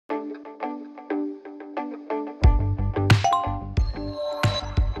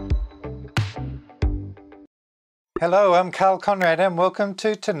Hello, I'm Karl Konrad and welcome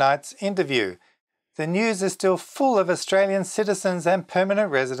to tonight's interview. The news is still full of Australian citizens and permanent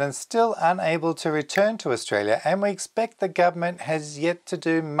residents still unable to return to Australia, and we expect the government has yet to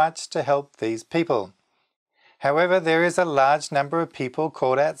do much to help these people. However, there is a large number of people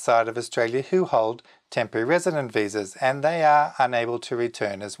caught outside of Australia who hold temporary resident visas, and they are unable to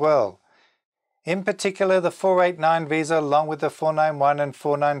return as well. In particular, the 489 visa along with the 491 and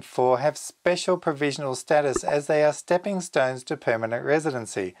 494 have special provisional status as they are stepping stones to permanent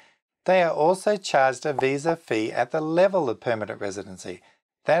residency. They are also charged a visa fee at the level of permanent residency.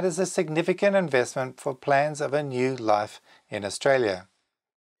 That is a significant investment for plans of a new life in Australia.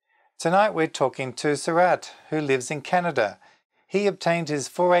 Tonight we're talking to Sarat, who lives in Canada. He obtained his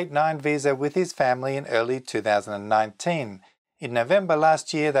 489 visa with his family in early 2019. In November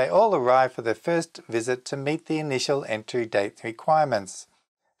last year, they all arrived for their first visit to meet the initial entry date requirements.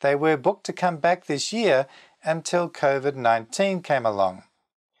 They were booked to come back this year until Covid-19 came along.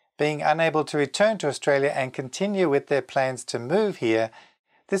 Being unable to return to Australia and continue with their plans to move here,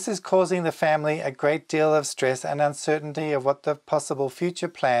 this is causing the family a great deal of stress and uncertainty of what the possible future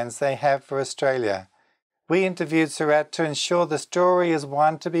plans they have for Australia. We interviewed Sarat to ensure the story is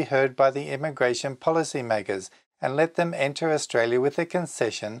one to be heard by the immigration policymakers and let them enter Australia with a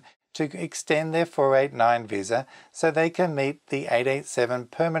concession to extend their 489 visa so they can meet the 887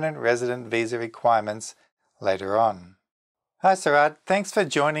 permanent resident visa requirements later on. Hi Sarat, thanks for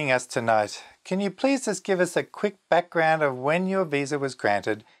joining us tonight. Can you please just give us a quick background of when your visa was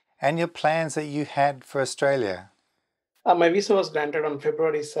granted and your plans that you had for Australia? My visa was granted on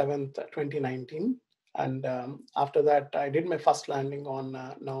February 7th, 2019. And after that, I did my first landing on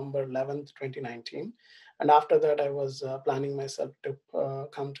November 11th, 2019. And after that, I was planning myself to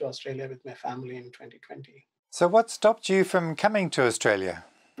come to Australia with my family in 2020. So what stopped you from coming to Australia?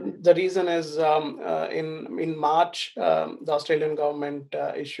 The reason is in March, the Australian government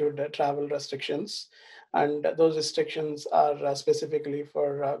issued travel restrictions. And those restrictions are specifically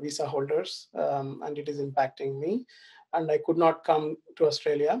for visa holders, and it is impacting me. And I could not come to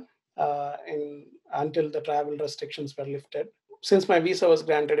Australia until the travel restrictions were lifted. Since my visa was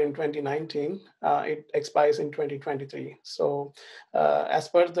granted in 2019, it expires in 2023. So as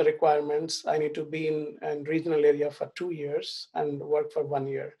per the requirements, I need to be in regional area for 2 years and work for 1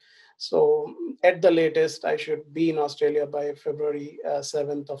 year. So at the latest, I should be in Australia by February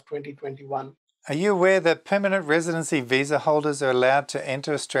 7th of 2021. Are you aware that permanent residency visa holders are allowed to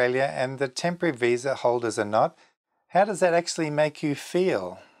enter Australia and the temporary visa holders are not? How does that actually make you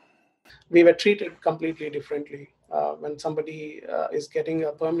feel? We were treated completely differently. When somebody is getting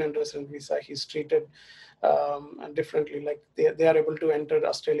a permanent resident visa, he's treated differently. Like they are able to enter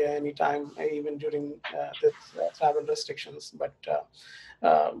Australia anytime, even during the travel restrictions. But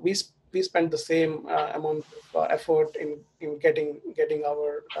we spent the same amount of effort in getting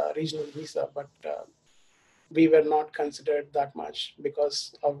our regional visa, but we were not considered that much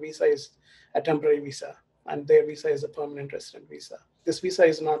because our visa is a temporary visa and their visa is a permanent resident visa. This visa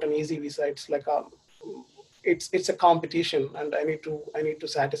is not an easy visa. It's like it's a competition, and I need to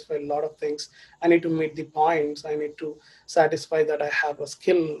satisfy a lot of things. I need to meet the points. I need to satisfy that I have a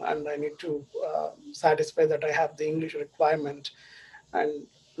skill, and I need to satisfy that I have the English requirement, and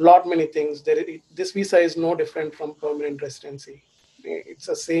many things. This visa is no different from permanent residency. It's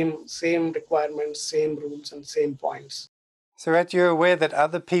the same requirements, same rules, and same points. Sarat, you're aware that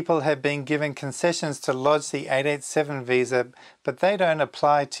other people have been given concessions to lodge the 887 visa, but they don't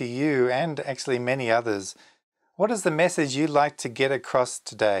apply to you and actually many others. What is the message you'd like to get across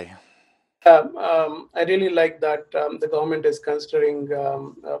today? I really like that the government is considering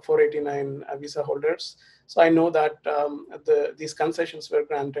 489 visa holders. So I know that these concessions were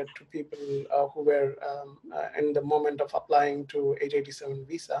granted to people who were in the moment of applying to 887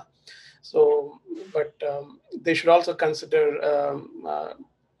 visa. So, but they should also consider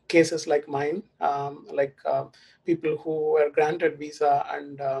cases like mine, people who were granted visa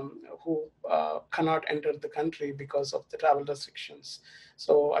and who cannot enter the country because of the travel restrictions.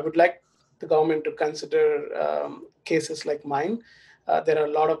 So I would like the government to consider cases like mine. There are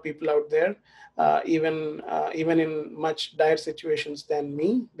a lot of people out there, even in much dire situations than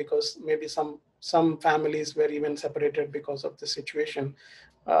me, because maybe some families were even separated because of the situation.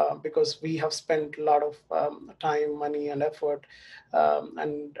 Because we have spent a lot of time, money, and effort,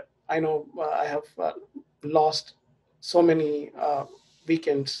 and I know I have lost so many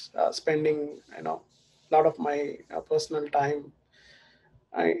weekends spending, a lot of my personal time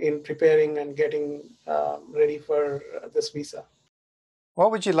in preparing and getting ready for this visa.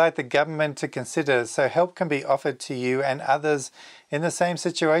 What would you like the government to consider so help can be offered to you and others in the same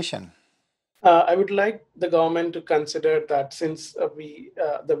situation? I would like the government to consider that since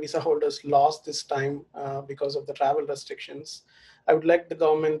the visa holders lost this time because of the travel restrictions, I would like the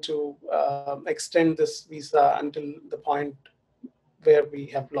government to extend this visa until the point where we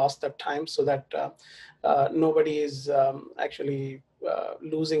have lost that time, so that nobody is actually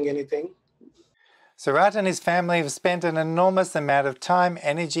losing anything. Sarat and his family have spent an enormous amount of time,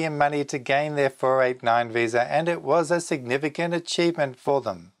 energy and money to gain their 489 visa, and it was a significant achievement for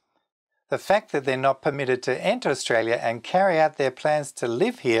them. The fact that they're not permitted to enter Australia and carry out their plans to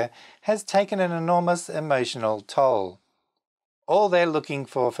live here has taken an enormous emotional toll. All they're looking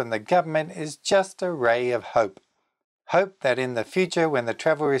for from the government is just a ray of hope. Hope that in the future, when the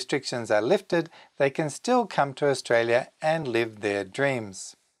travel restrictions are lifted, they can still come to Australia and live their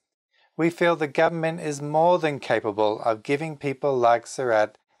dreams. We feel the government is more than capable of giving people like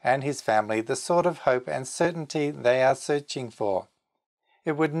Sarat and his family the sort of hope and certainty they are searching for.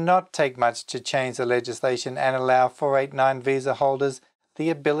 It would not take much to change the legislation and allow 489 visa holders the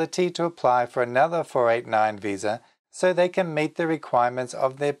ability to apply for another 489 visa so they can meet the requirements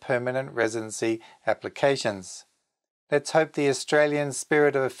of their permanent residency applications. Let's hope the Australian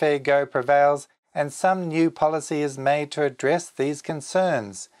spirit of a fair go prevails and some new policy is made to address these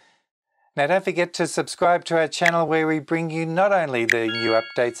concerns. Now don't forget to subscribe to our channel where we bring you not only the new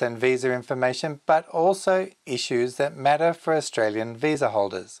updates and visa information, but also issues that matter for Australian visa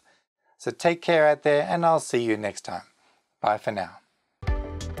holders. So take care out there and I'll see you next time. Bye for now.